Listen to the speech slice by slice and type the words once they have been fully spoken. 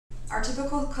Our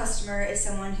typical customer is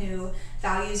someone who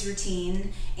values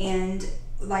routine and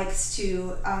likes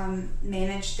to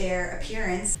manage their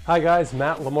appearance. Hi guys,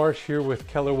 Matt LaMarche here with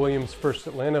Keller Williams First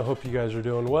Atlanta. Hope you guys are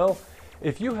doing well.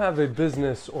 If you have a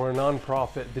business or a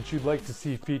nonprofit that you'd like to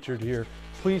see featured here,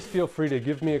 please feel free to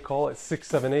give me a call at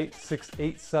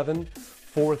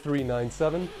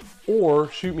 678-687-4397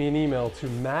 or shoot me an email to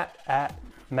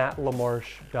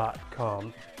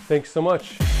matt@mattlamarche.com. Thanks so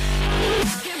much.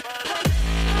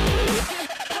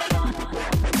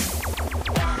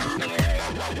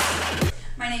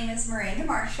 My name is Miranda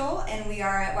Marshall, and we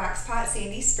are at Wax Pot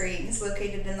Sandy Springs,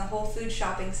 located in the Whole Foods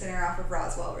Shopping Center off of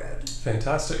Roswell Road.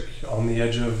 Fantastic. On the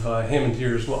edge of Hammond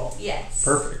here as well. Yes.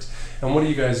 Perfect. And what do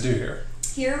you guys do here?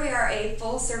 Here we are a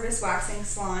full-service waxing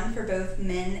salon for both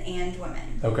men and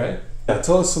women. Okay. Yeah,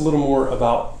 tell us a little more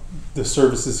about the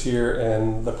services here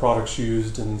and the products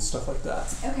used and stuff like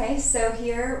that. Okay, so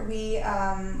here we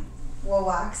will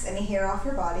wax any hair off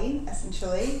your body,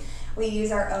 essentially. We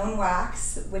use our own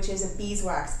wax, which is a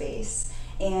beeswax base,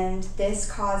 and this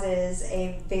causes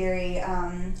a very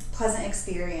pleasant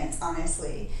experience,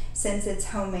 honestly. Since it's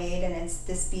homemade and it's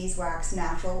this beeswax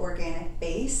natural organic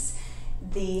base,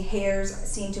 the hairs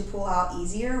seem to pull out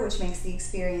easier, which makes the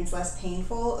experience less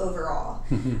painful overall.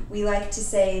 We like to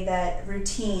say that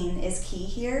routine is key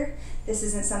here. This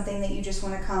isn't something that you just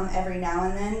want to come every now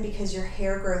and then, because your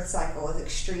hair growth cycle is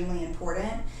extremely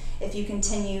important. If you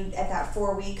continue at that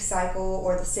 4-week cycle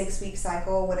or the 6-week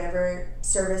cycle, whatever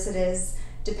service it is,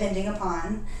 depending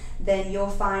upon, then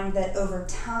you'll find that over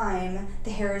time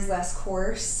the hair is less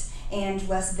coarse and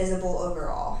less visible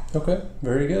overall. Okay,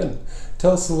 very good.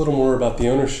 Tell us a little more about the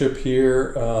ownership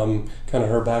here, kind of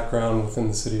her background within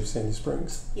the city of Sandy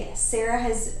Springs. Yes, Sarah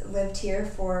has lived here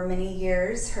for many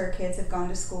years. Her kids have gone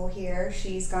to school here.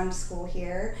 She's gone to school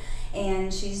here,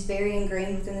 and she's very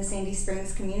ingrained within the Sandy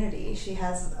Springs community. She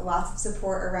has lots of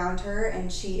support around her,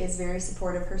 and she is very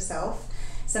supportive herself.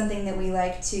 Something that we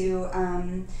like to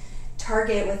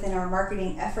target within our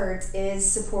marketing efforts is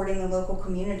supporting the local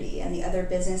community and the other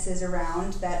businesses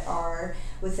around that are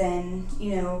within,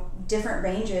 different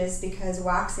ranges, because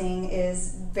waxing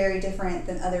is very different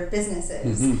than other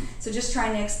businesses. So just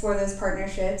trying to explore those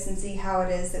partnerships and see how it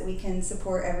is that we can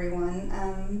support everyone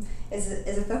is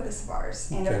a focus of ours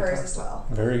and of hers as well.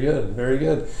 Very good, very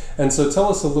good. And so tell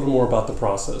us a little more about the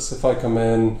process. If I come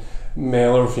in,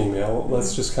 male or female,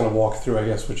 let's just kind of walk through, I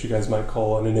guess, what you guys might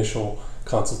call an initial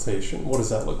consultation. What does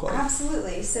that look like?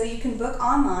 Absolutely. So you can book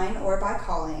online or by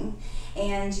calling,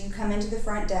 and you come into the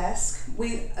front desk.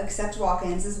 We accept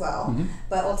walk-ins as well,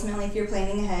 but ultimately if you're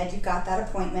planning ahead, you've got that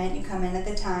appointment, you come in at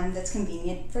the time that's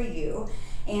convenient for you,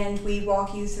 and we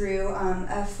walk you through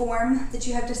a form that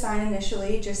you have to sign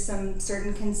initially, just some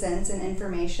certain consents and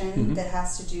information that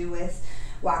has to do with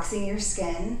waxing your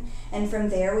skin. And from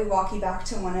there we walk you back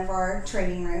to one of our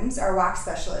training rooms. Our wax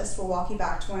specialist will walk you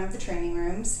back to one of the training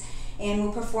rooms, and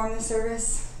we'll perform the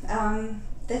service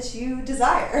that you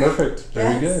desire. Perfect.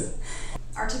 Very good.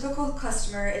 Our typical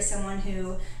customer is someone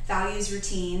who values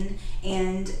routine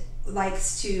and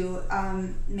likes to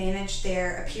manage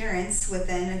their appearance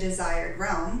within a desired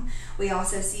realm. We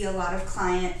also see a lot of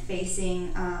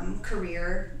client-facing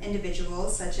career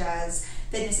individuals, such as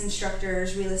fitness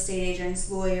instructors, real estate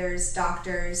agents, lawyers,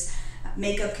 doctors,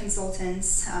 makeup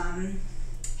consultants,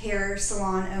 hair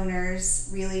salon owners,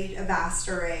 really a vast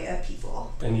array of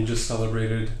people. And you just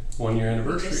celebrated 1-year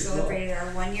anniversary. We just celebrated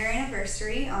our 1-year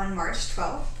anniversary on March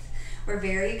 12th. We're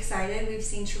very excited. We've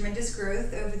seen tremendous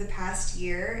growth over the past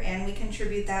year, and we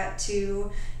contribute that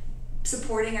to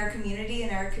supporting our community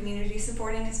and our community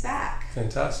supporting us back.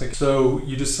 Fantastic. So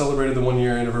you just celebrated the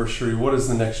 1-year anniversary. What does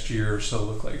the next year or so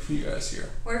look like for you guys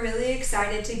here? We're really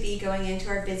excited to be going into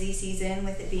our busy season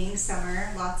with it being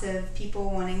summer. Lots of people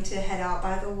wanting to head out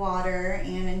by the water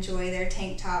and enjoy their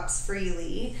tank tops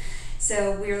freely.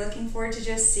 So we're looking forward to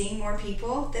just seeing more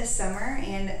people this summer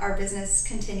and our business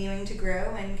continuing to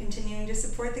grow and continuing to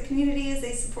support the community as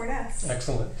they support us.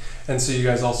 Excellent. And so you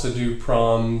guys also do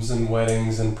proms and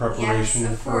weddings and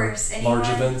preparation for large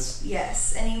events?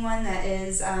 Yes. Anyone that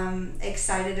is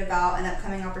excited about an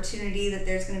upcoming opportunity that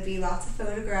there's going to be lots of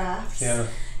photographs. Yeah.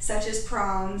 Such as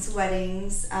proms,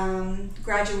 weddings,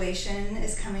 graduation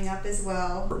is coming up as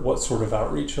well. What sort of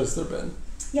outreach has there been?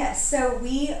 Yes, so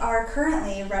we are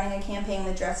currently running a campaign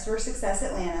with Dress for Success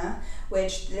Atlanta,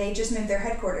 which they just moved their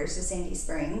headquarters to Sandy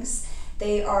Springs.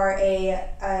 They are a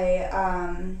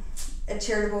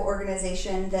charitable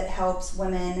organization that helps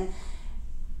women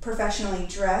professionally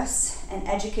dress and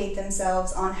educate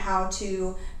themselves on how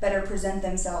to better present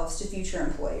themselves to future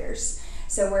employers.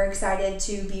 So we're excited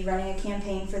to be running a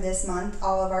campaign for this month.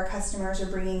 All of our customers are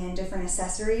bringing in different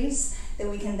accessories that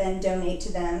we can then donate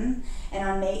to them. And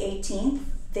on May 18th,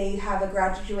 they have a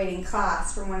graduating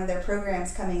class from one of their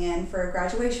programs coming in for a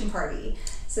graduation party.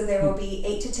 So there will be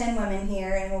 8 to 10 women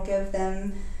here, and we'll give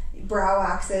them brow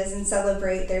waxes and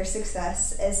celebrate their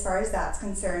success as far as that's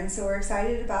concerned. So we're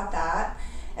excited about that,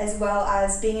 as well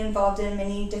as being involved in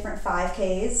many different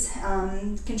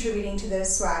 5Ks, contributing to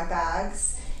those swag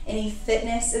bags. Any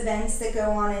fitness events that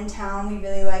go on in town, we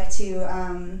really like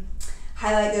to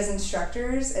highlight those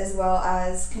instructors as well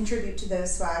as contribute to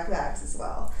those swag bags as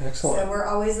well. Excellent. So we're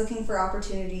always looking for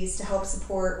opportunities to help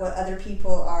support what other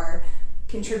people are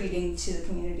contributing to the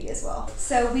community as well.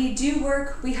 So we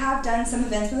have done some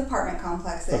events with apartment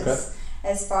complexes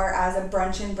as far as a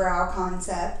brunch and brow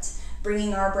concept,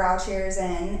 bringing our brow chairs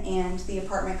in, and the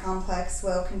apartment complex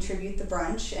will contribute the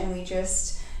brunch, and we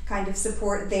just kind of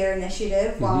support their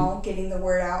initiative while getting the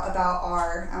word out about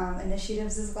our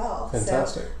initiatives as well.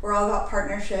 Fantastic. So we're all about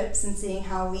partnerships and seeing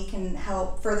how we can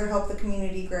further help the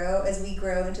community grow as we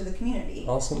grow into the community.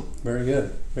 Awesome. Very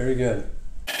good. Very good.